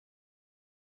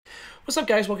What's up,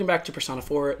 guys? Welcome back to Persona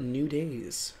 4 New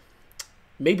Days.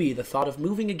 Maybe the thought of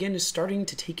moving again is starting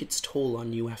to take its toll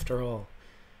on you after all.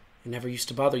 It never used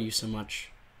to bother you so much.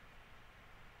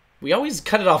 We always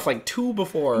cut it off like 2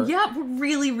 before. Yeah, we're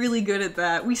really, really good at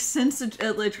that. We sense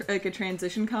a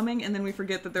transition coming, and then we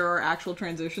forget that there are actual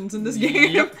transitions in this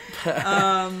game. Yep.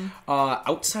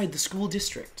 Outside the school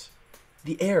district,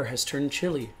 the air has turned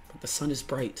chilly, but the sun is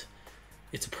bright.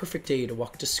 It's a perfect day to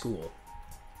walk to school.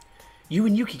 You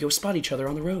and Yukiko spot each other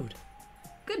on the road.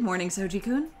 Good morning,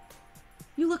 Soji-kun.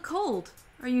 You look cold.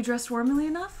 Are you dressed warmly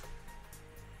enough?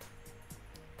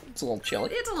 It's a little chilly.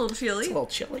 It's a little chilly. It's a little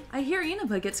chilly. I hear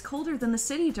Inaba gets colder than the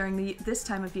city during this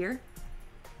time of year.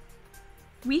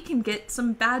 We can get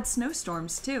some bad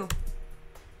snowstorms, too.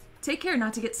 Take care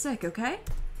not to get sick, okay?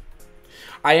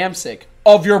 I am sick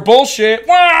of your bullshit.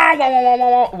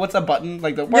 What's that button?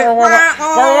 Like the...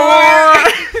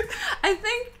 I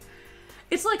think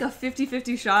it's like a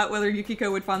 50-50 shot whether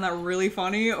Yukiko would find that really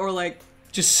funny or like...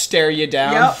 just stare you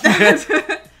down.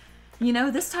 Yep. You know,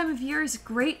 this time of year is a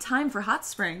great time for hot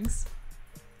springs.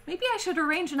 Maybe I should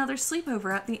arrange another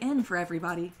sleepover at the inn for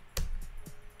everybody.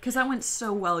 Because that went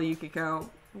so well, Yukiko.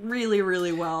 Really,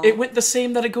 really well. It went the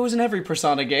same that it goes in every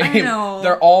Persona game. I know.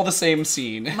 They're all the same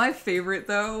scene. My favorite,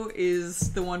 though,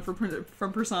 is the one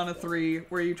from Persona 3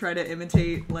 where you try to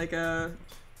imitate, like, a...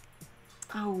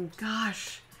 Oh,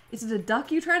 gosh. Is it a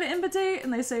duck you try to imitate?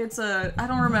 And they say it's a... I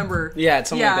don't remember. Yeah, it's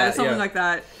something like that. Yeah, something like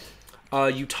that.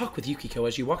 You talk with Yukiko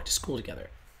as you walk to school together.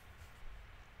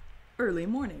 Early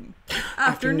morning.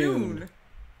 Afternoon.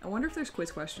 I wonder if there's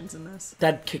quiz questions in this.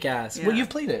 That'd kick ass. Yeah. Well, you've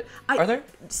played it. Are there?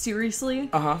 Seriously?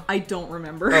 Uh-huh. I don't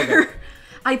remember. Okay.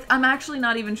 I'm actually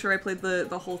not even sure I played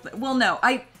the whole thing. Well, no.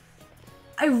 I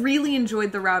really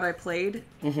enjoyed the route I played.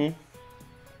 Mm-hmm.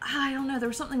 I don't know. There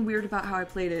was something weird about how I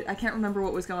played it. I can't remember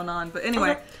what was going on. But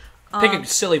anyway. Okay. Pick a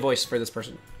silly voice for this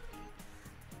person.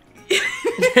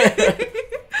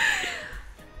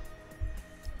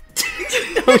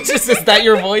 Is that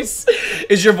your voice?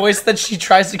 Is your voice that she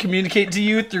tries to communicate to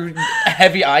you through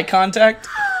heavy eye contact?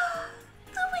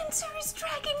 The winter is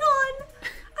dragging on.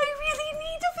 I really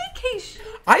need a vacation.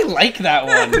 I like that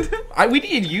one. We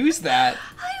need to use that.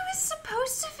 I was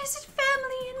supposed to visit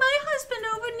family and my husband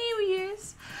over New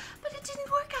Year's, but it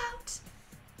didn't work out.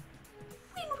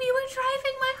 When we were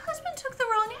driving, my husband took the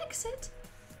wrong exit.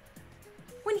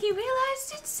 When he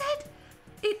realized he said,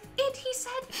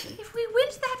 if we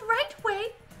went that right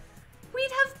way,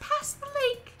 we'd have passed the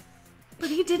lake. But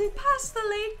he didn't pass the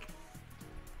lake.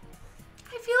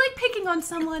 I feel like picking on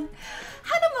someone.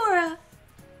 Hanamura,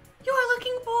 you're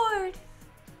looking bored.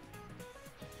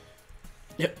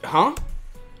 Yeah, huh?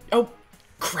 Oh,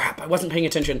 crap. I wasn't paying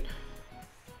attention.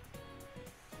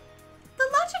 The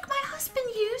logic my husband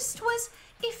used was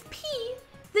if P,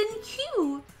 then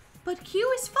Q. But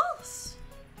Q is false.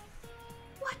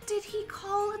 What did he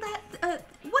call that?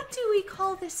 What do we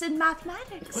call this in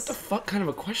mathematics? What the fuck kind of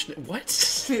a question?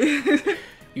 What?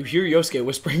 You hear Yosuke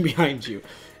whispering behind you.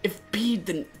 If B,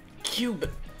 then Q, but...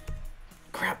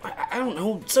 Crap, I don't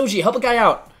know. Soji, help a guy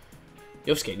out.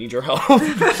 Yosuke, need your help. I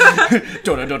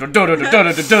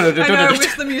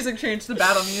wish the music changed to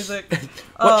battle music.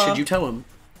 What should you tell him?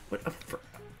 What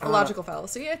a logical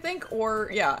fallacy, I think, or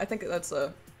yeah, I think that's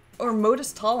or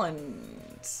modus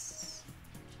tollens.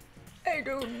 I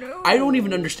don't know. I don't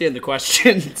even understand the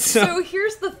question. So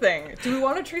here's the thing. Do we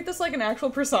want to treat this like an actual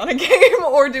Persona game,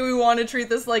 or do we want to treat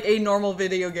this like a normal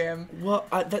video game? Well,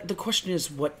 the question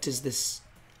is, what does this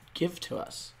give to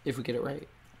us, if we get it right?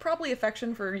 Probably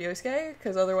affection for Yosuke,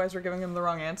 because otherwise we're giving him the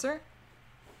wrong answer.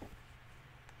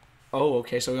 Oh,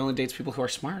 okay, so he only dates people who are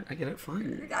smart. I get it,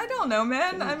 fine. I don't know,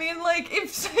 man. I mean, like,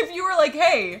 if you were like,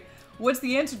 hey, what's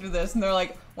the answer to this? And they're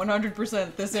like,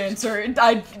 100% this answer.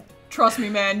 Trust me,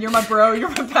 man. You're my bro. You're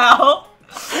my pal.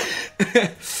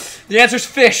 The answer's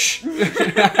fish.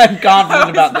 I'm confident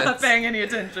about this. I'm not paying any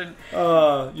attention. You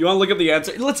want to look up the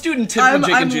answer? Let's do it in typical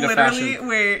Jake and Gina fashion.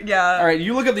 Wait, yeah. All right,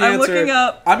 you look up the answer. I'm looking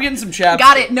up. I'm getting some chapstick.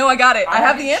 Got it. No, I got it. I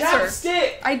have the answer.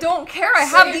 Chapstick. I don't care. I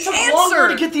have the answer. It's longer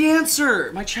to get the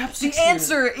answer. My chapstick. The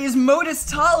answer is modus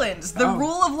tollens, the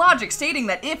rule of logic stating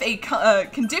that if a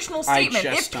conditional statement,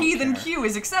 if P then Q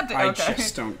is accepted. I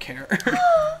just don't care.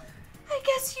 I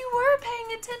guess you were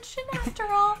paying attention after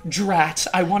all. Drat,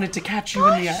 I wanted to catch you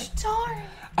in the act. Darn.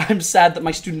 I'm sad that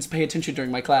my students pay attention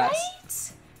during my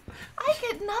class. Right? I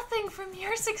get nothing from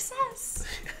your success.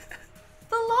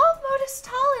 The law of modus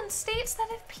tollens states that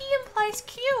if P implies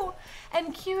Q,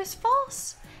 and Q is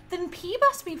false, then P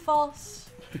must be false.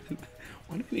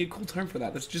 Why do we need a cool term for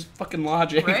that? That's just fucking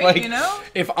logic. Right, like, you know?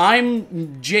 If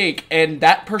I'm Jake and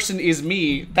that person is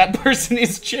me, that person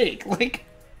is Jake. Like...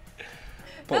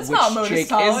 But That's which not modus Jake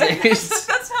tollens. is it?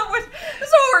 That's not what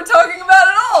we're talking about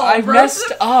at all. I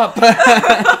messed up.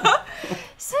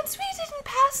 Since we didn't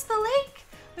pass the lake,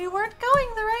 we weren't going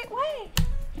the right way.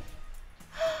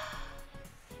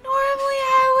 Normally,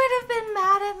 I would have been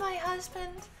mad at my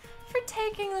husband for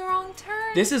taking the wrong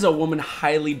turn. This is a woman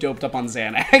highly doped up on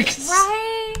Xanax.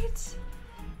 Right.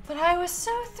 But I was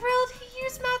so thrilled he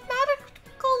used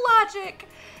mathematical logic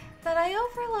that I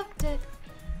overlooked it.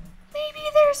 Maybe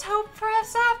there's hope for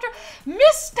us after.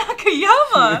 Miss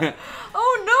Nakayama!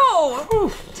 Oh no!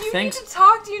 Do you need to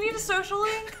talk? Do you need a social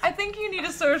link? I think you need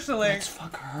a social link. Let's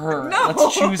fuck her. No.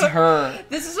 Let's choose her.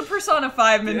 This is a Persona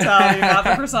 5 mentality, not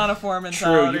the Persona 4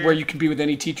 mentality. True, where you can be with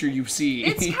any teacher you see.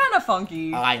 It's kind of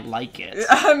funky. I like it.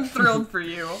 I'm thrilled for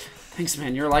you. Thanks,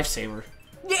 man. You're a lifesaver.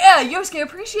 Yeah, Yosuke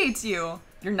appreciates you.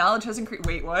 Your knowledge has increased.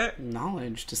 Wait, what?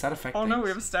 Knowledge? Does that affect Oh things? no, we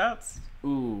have stats.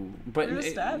 Ooh, but... We have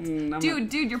stats. I'm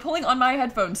Dude, you're pulling on my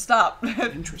headphones. Stop.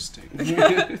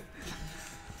 Interesting.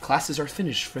 Classes are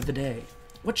finished for the day.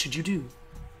 What should you do?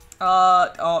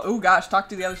 Oh gosh, talk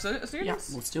to the other students? Yeah,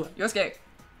 let's do it. Yosuke.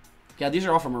 Yeah, these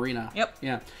are all from Arena. Yep.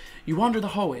 Yeah. You wander the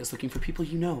hallways looking for people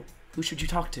you know. Who should you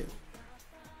talk to?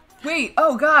 Wait,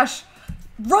 oh gosh.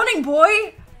 Running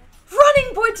Boy!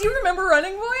 Running Boy! Do you remember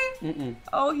Running Boy? Mm-mm.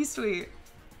 Oh, he's sweet.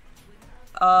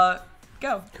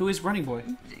 Go. Who is Running Boy?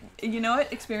 You know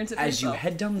what? Experience it for As you yourself.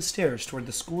 head down the stairs toward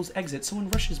the school's exit,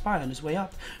 someone rushes by on his way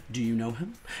up. Do you know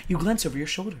him? You glance over your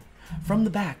shoulder. From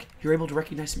the back, you're able to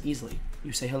recognize him easily.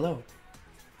 You say hello.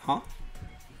 Huh?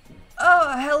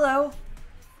 Oh, hello.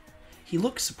 He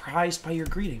looks surprised by your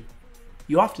greeting.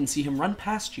 You often see him run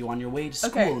past you on your way to school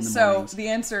Okay, in the so mornings. the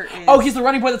answer is... Oh, he's the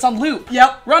running boy that's on loop.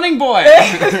 Yep. Running boy!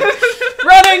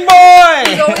 Running boy!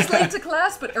 He's always late to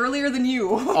class, but earlier than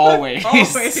you. Always.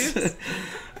 Always.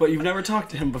 But you've never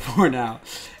talked to him before now.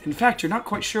 In fact, you're not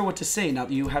quite sure what to say now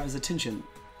that you have his attention.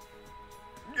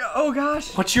 Oh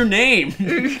gosh. What's your name?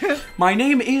 My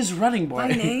name is Running Boy. My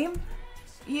name?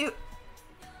 You...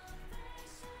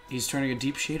 He's turning a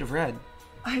deep shade of red.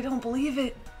 I don't believe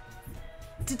it.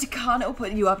 Did Takano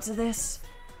put you up to this?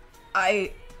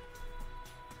 I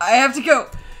have to go.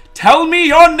 Tell me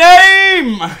your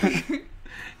name!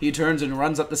 He turns and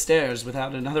runs up the stairs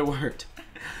without another word.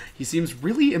 He seems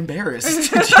really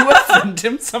embarrassed. Did you offend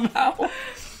him somehow?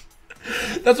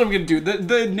 That's what I'm gonna do.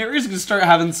 The narrator's gonna start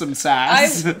having some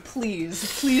sass.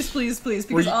 Please.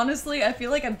 Because honestly, I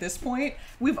feel like at this point,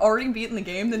 we've already beaten the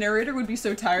game. The narrator would be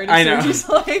so tired of Soji's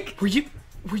like...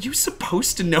 Were you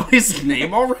supposed to know his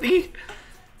name already?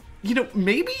 You know,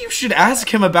 maybe you should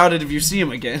ask him about it if you see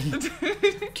him again.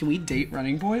 Can we date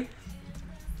Running Boy?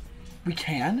 We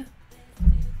can?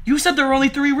 You said there were only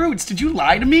 3 routes. Did you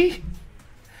lie to me?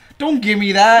 Don't give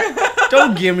me that.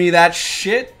 Don't give me that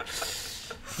shit.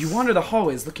 You wander the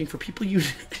hallways looking for people you...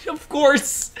 Of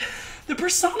course. The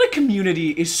Persona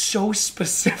community is so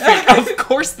specific. Of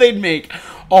course they'd make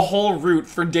a whole route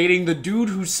for dating the dude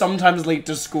who's sometimes late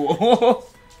to school.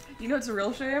 You know what's a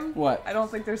real shame? What? I don't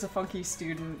think there's a funky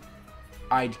student.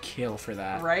 I'd kill for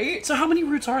that. Right? So how many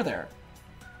routes are there?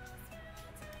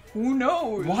 Who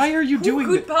knows? Why are you doing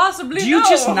Who could possibly know? Do you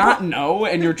just not know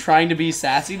and you're trying to be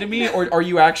sassy to me? Or are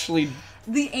you actually...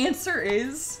 The answer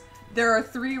is, there are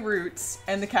 3 routes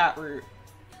and the cat route.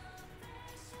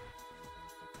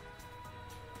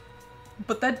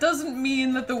 But that doesn't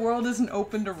mean that the world isn't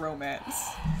open to romance.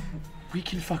 We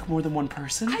can fuck more than one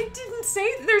person? I didn't say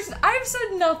I've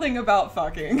said nothing about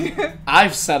fucking.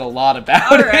 I've said a lot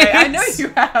about it. Alright, I know you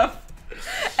have.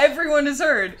 Everyone has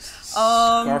heard.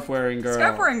 Scarf-wearing girl.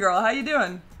 Scarf-wearing girl, how you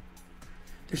doing?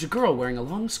 There's a girl wearing a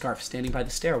long scarf standing by the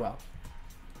stairwell.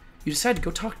 You decide to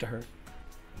go talk to her.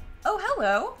 Oh,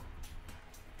 hello.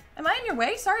 Am I in your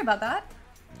way? Sorry about that.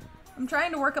 I'm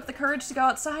trying to work up the courage to go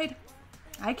outside.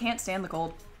 I can't stand the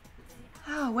cold.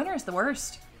 Oh, winter is the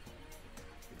worst.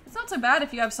 It's not so bad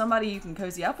if you have somebody you can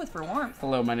cozy up with for warmth.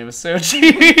 Hello, my name is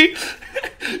Soji.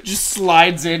 Just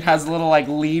slides in, has a little like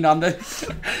lean on the...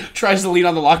 tries to lean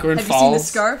on the locker and have falls. Have you seen this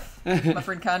scarf? My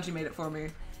friend Kanji made it for me.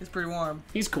 It's pretty warm.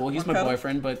 He's cool. He's Warm my cuddle?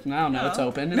 boyfriend, but no, it's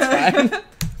open. It's fine.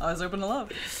 Always open to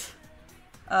love.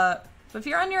 But if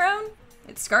you're on your own,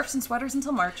 it's scarves and sweaters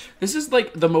until March. This is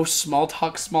like the most small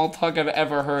talk I've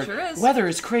ever heard. Sure is. Weather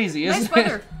is crazy, isn't Nice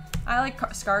weather. I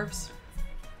like scarves.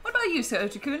 What about you,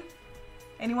 Soji-kun?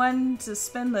 Anyone to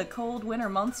spend the cold winter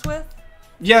months with?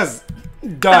 Yes.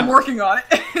 Done. I'm working on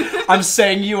it. I'm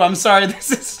saying you. I'm sorry. This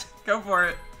is... Go for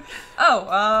it. Oh,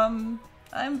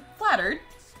 I'm flattered.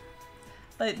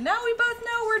 But now we both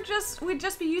know we'd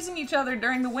just be using each other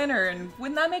during the winter, and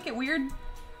wouldn't that make it weird?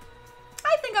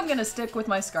 I think I'm gonna stick with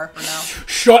my scarf for now.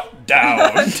 Shut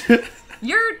down.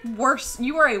 You're worse.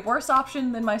 You are a worse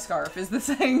option than my scarf, is the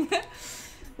thing.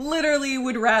 literally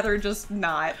would rather just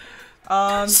not.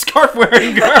 Scarf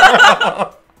wearing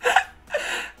girl.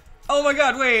 Oh my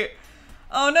god, wait.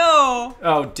 Oh no.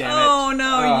 Oh, damn it. Oh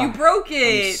no, you broke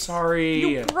it. I'm sorry.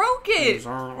 You broke it. I'm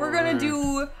sorry. We're gonna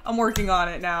do... I'm working on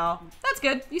it now. That's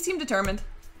good. You seem determined.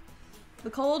 The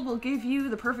cold will give you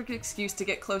the perfect excuse to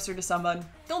get closer to someone.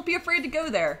 Don't be afraid to go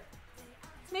there.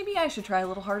 Maybe I should try a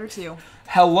little harder too.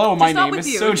 Hello, my Just not name with is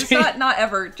you. Soji. Just not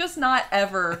ever. Just not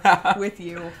ever with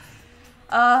you.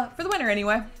 For the winner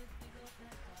anyway.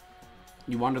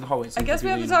 You wander the hallways. I guess we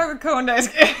have to talk with Cohen Dice.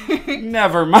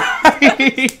 Never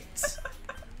mind.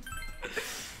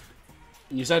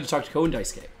 You decided to talk to Cohen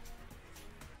Dice.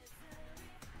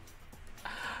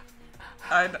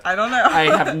 I don't know.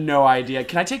 I have no idea.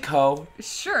 Can I take Ko?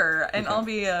 Sure, and Okay. I'll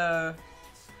be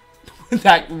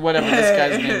That whatever this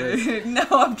guy's name is. No,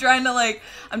 I'm trying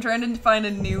to find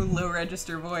a new low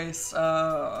register voice. Hey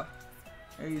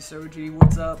Soji,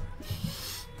 what's up?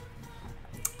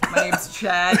 My name's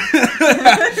Chad.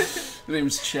 My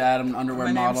name's Chad. I'm an underwear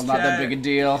My model. name's Not that Chad. big a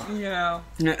deal. You know,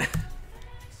 we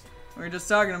were just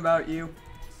talking about you.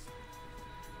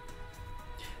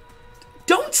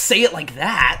 Don't say it like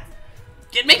that.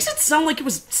 It makes it sound like it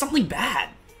was something bad.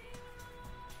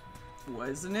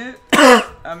 Wasn't it?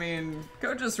 I mean,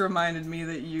 Coach just reminded me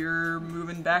that you're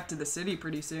moving back to the city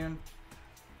pretty soon.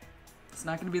 It's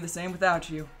not gonna be the same without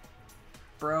you,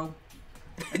 bro.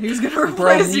 And who's gonna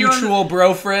replace you? Mutual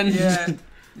bro friend. Yeah.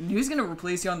 And who's gonna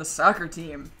replace you on the soccer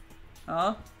team?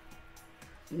 Huh?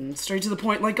 Straight to the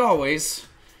point, like always.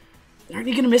 Aren't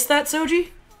you gonna miss that, Soji?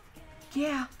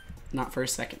 Yeah. Not for a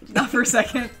second. Not for a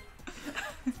second.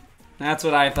 That's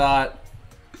what I thought.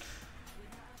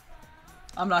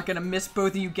 I'm not gonna miss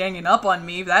both of you ganging up on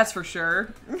me, that's for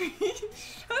sure.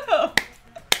 Shut up.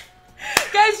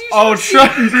 Guys,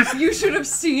 you should have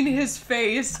seen his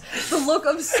face. The look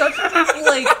of such,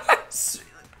 like...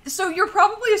 So you're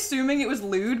probably assuming it was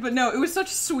lewd, but no, it was such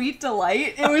sweet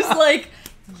delight. It was like,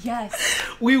 yes.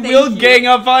 We thank will you. gang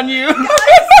up on you.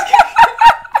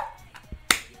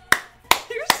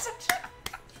 You're such a...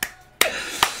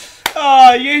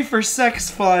 Oh, yay for sex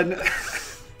fun.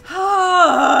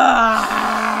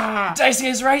 Dicey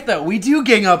is right, though. We do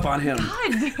gang up on him.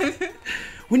 God.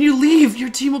 When you leave, your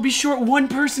team will be short one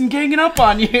person ganging up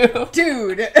on you.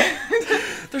 Dude.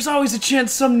 There's always a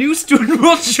chance some new student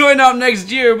will join up next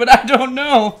year, but I don't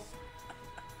know.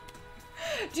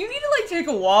 Do you need to, like, take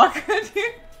a walk?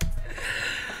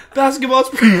 Basketball's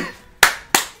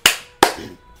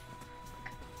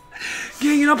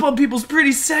ganging up on people's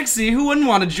pretty sexy. Who wouldn't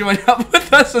want to join up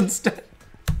with us instead?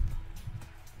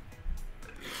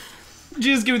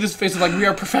 Just give me this face of like, we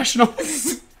are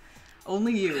professionals.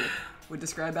 Only you would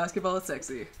describe basketball as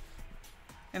sexy.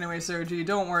 Anyway, Sergi,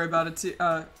 don't worry about it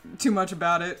too much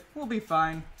about it. We'll be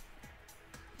fine.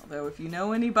 Although, if you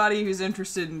know anybody who's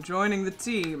interested in joining the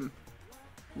team,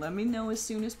 let me know as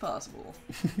soon as possible.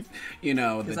 You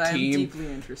know, the I am team. deeply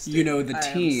interested. You know, the I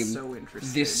team. am so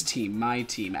interested. This team, my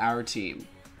team, our team.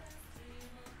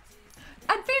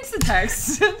 Advance the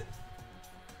text.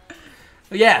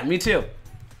 Yeah, me too.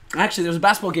 Actually, there's a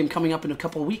basketball game coming up in a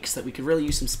couple weeks that we could really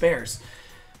use some spares.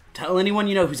 Tell anyone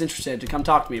you know who's interested to come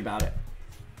talk to me about it.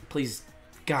 Please,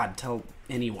 God, tell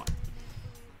anyone.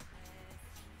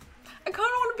 I kind of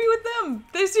want to be with them.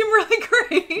 They seem really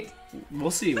great. We'll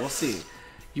see, we'll see.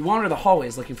 You wander the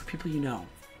hallways looking for people you know.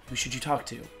 Who should you talk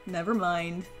to? Never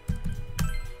mind.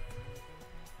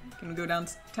 Can we go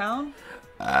downtown?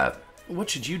 What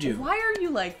should you do? Why are you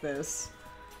like this?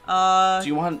 Do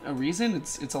you want a reason?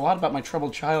 It's a lot about my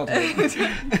troubled childhood.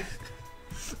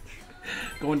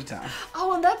 Going to town.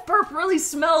 Oh, and that burp really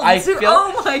smells. I too. feel-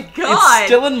 Oh my god! It's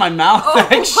still in my mouth, oh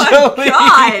actually.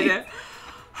 my god!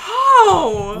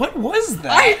 Oh! What was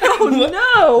that? I don't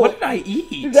know. What did I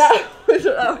eat? That was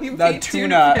you The made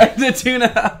tuna. The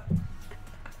tuna.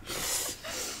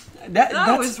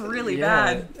 That was really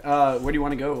bad. Where do you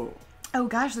want to go? Oh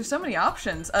gosh, there's so many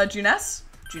options. Juness?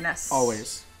 Juness.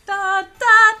 Always. Da,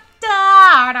 da,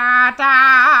 da, da,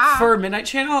 da. For Midnight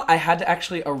Channel, I had to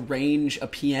actually arrange a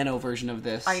piano version of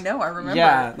this. I know, I remember.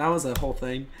 Yeah, that was a whole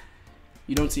thing.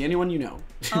 You don't see anyone you know.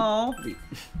 Oh.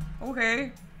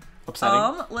 Okay.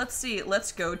 Upsetting. Let's see.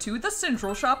 Let's go to the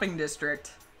Central Shopping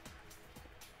District.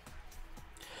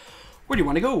 Where do you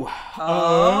want to go?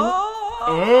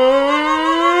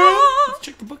 Let's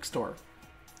check the bookstore.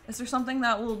 Is there something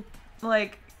that will,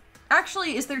 like...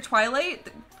 Actually, is there Twilight?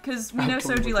 Because we know Can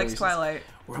we Soji look likes racist? Twilight.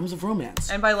 Realms of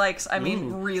Romance. And by likes, I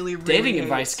mean really, really Dating hates.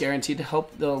 advice guaranteed to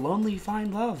help the lonely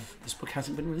find love. This book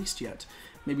hasn't been released yet.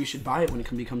 Maybe you should buy it when it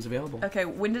becomes available. Okay,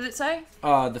 when did it say?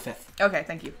 The 5th. Okay,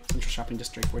 thank you. Central Shopping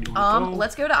District. Where do you want to go?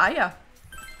 Let's go to Aya.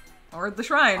 Or the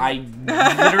shrine. I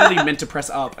literally meant to press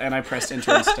up, and I pressed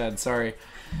enter instead. Sorry.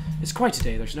 It's quiet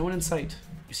today. There's no one in sight.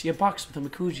 You see a box with a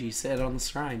Mikuji set on the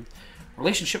shrine.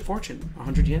 Relationship fortune.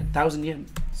 100 yen. 1,000 yen.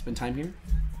 Spend time here?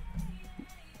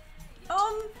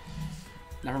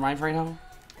 Never mind for right now.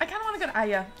 I kind of want to go to...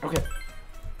 yeah. Okay.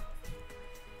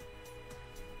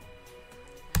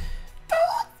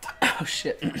 Oh,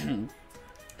 shit.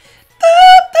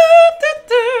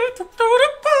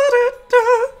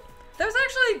 That was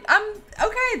actually...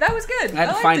 okay, that was good. I had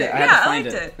to find it. I had to find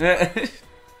it.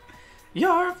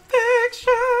 Your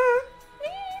fiction.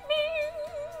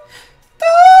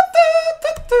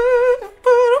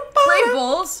 Brave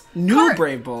Bulls. New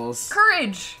Brave Bulls.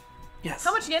 Courage. Yes.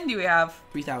 How much yen do we have?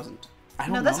 3,000. I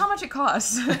don't know. No, that's how much it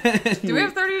costs. Do we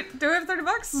have 30? Do we have 30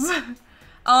 bucks?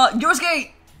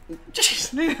 Yosuke.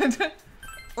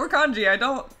 Or kanji. I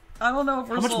don't know if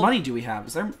we're How much sold. money do we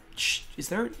have?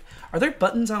 Are there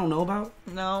buttons I don't know about?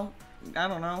 No, I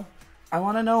don't know. I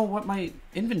want to know what my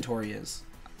inventory is.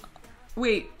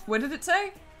 Wait, what did it say?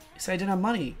 It said I didn't have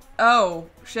money. Oh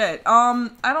shit. I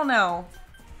don't know.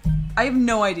 I have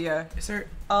no idea. Is there?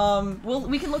 Well,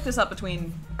 we can look this up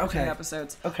between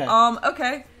episodes. Okay.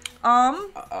 Okay.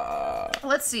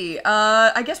 Let's see.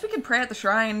 I guess we can pray at the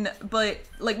shrine, but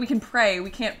like we can pray. We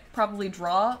can't probably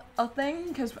draw a thing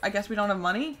because I guess we don't have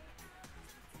money.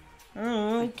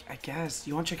 I guess.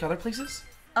 You want to check other places?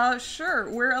 Sure.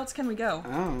 Where else can we go?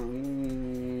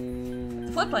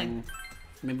 Floodplain.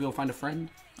 Maybe we'll find a friend.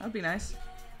 That'd be nice.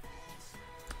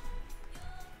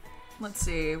 Let's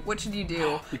see. What should you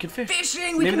do? We can fish.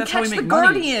 Fishing. We Maybe can that's how catch we the make money.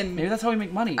 guardian. Maybe that's how we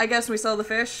make money. I guess we sell the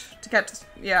fish to catch.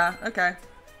 Yeah. Okay.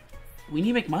 We need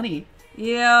to make money.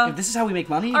 Yeah. If this is how we make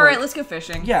money. All right. Let's go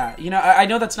fishing. Yeah. You know, I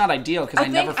know that's not ideal because I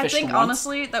never fished I think once.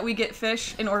 honestly that we get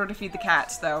fish in order to feed the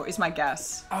cats, though, is my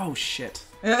guess. Oh shit.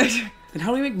 I Then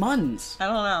how do we make muns?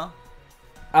 don't know.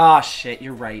 Ah shit.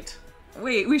 You're right.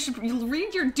 Wait, we should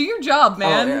do your job,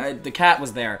 man. Oh, the cat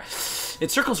was there. It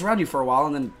circles around you for a while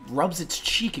and then rubs its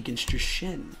cheek against your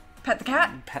shin. Pet the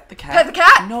cat. Pet the cat. Pet the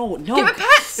cat. No. Give it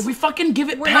pets. If we fucking give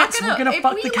it We're pets, not we're gonna if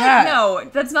fuck we, the like, cat. No,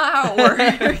 that's not how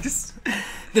it works.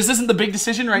 This isn't the big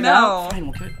decision right No. now. Fine,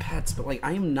 we'll give it pets, but like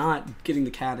I am not getting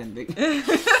the cat ending.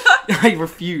 I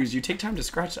refuse. You take time to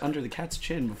scratch under the cat's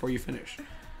chin before you finish.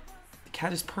 The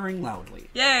cat is purring loudly.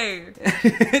 Yay!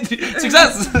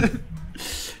 Success!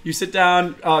 You sit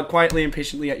down quietly and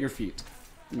patiently at your feet.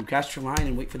 You cast your line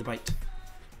and wait for the bite.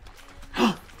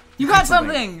 You got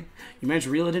something. You manage to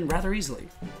reel it in rather easily.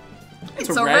 It's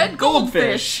a red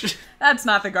goldfish. That's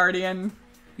not the guardian.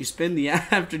 You spend the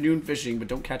afternoon fishing, but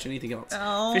don't catch anything else.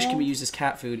 Oh. Fish can be used as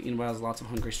cat food, eaten by lots of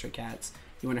hungry stray cats.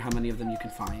 You wonder how many of them you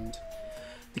can find.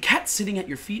 The cat sitting at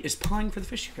your feet is pawing for the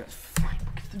fish. You go, fine,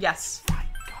 Yes. fine,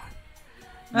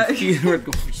 God. You feed the red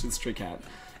goldfish to the stray cat.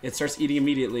 It starts eating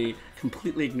immediately,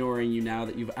 completely ignoring you now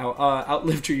that you've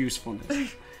outlived your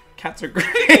usefulness. Cats are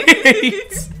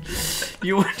great.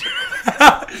 You wonder.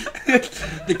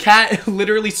 The cat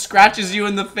literally scratches you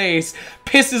in the face,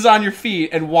 pisses on your feet,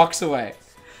 and walks away.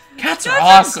 Cats are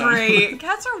awesome. Great.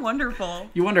 Cats are wonderful.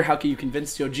 You wonder how you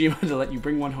convinced Yojima to let you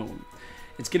bring one home.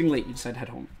 It's getting late. You decide to head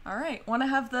home. All right. Want to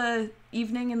have the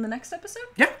evening in the next episode?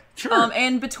 Yeah, sure.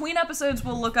 And between episodes,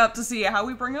 we'll look up to see how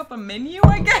we bring up a menu,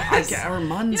 I guess. Or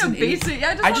muns. You know, and basic.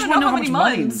 Yeah, I just want to know how many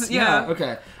much muns. muns. Yeah.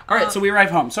 Okay. All right. So we arrive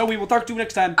home. So we will talk to you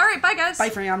next time. All right. Bye, guys. Bye,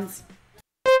 friends.